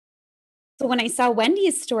So when I saw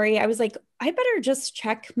Wendy's story, I was like, I better just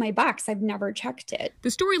check my box. I've never checked it. The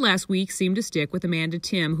story last week seemed to stick with Amanda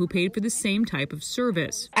Tim, who paid for the same type of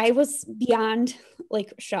service. I was beyond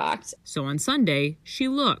shocked. So on Sunday, she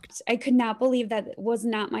looked. I could not believe that it was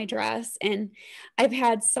not my dress. And I've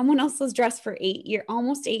had someone else's dress for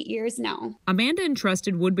almost 8 years now. Amanda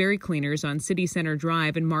entrusted Woodbury cleaners on City Center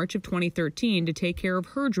Drive in March of 2013 to take care of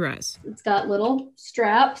her dress. It's got little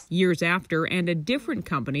straps. Years after, and a different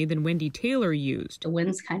company than Wendy Taylor used. The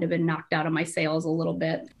wind's kind of been knocked out of my sails a little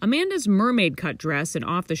bit. Amanda's mermaid cut dress and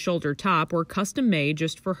off-the-shoulder top were custom made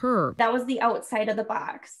just for her. That was the outside of the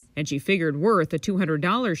box. And she figured worth the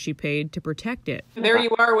 $200 she paid to protect it. There you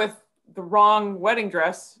are with the wrong wedding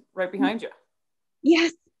dress right behind you.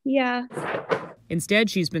 Yes, yeah. Instead,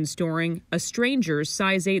 she's been storing a stranger's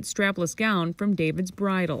size 8 strapless gown from David's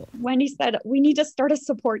bridal. Wendy said, we need to start a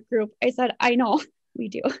support group. I said, I know, we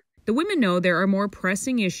do. The women know there are more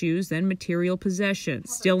pressing issues than material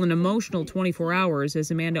possessions. Still an emotional 24 hours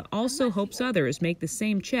as Amanda also hopes others make the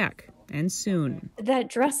same check, and soon. That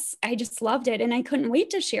dress, I just loved it, and I couldn't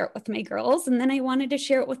wait to share it with my girls. And then I wanted to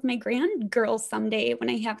share it with my grandgirls someday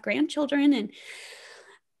when I have grandchildren. And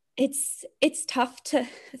it's tough to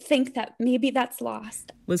think that maybe that's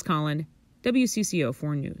lost. Liz Collin, WCCO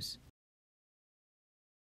 4 News.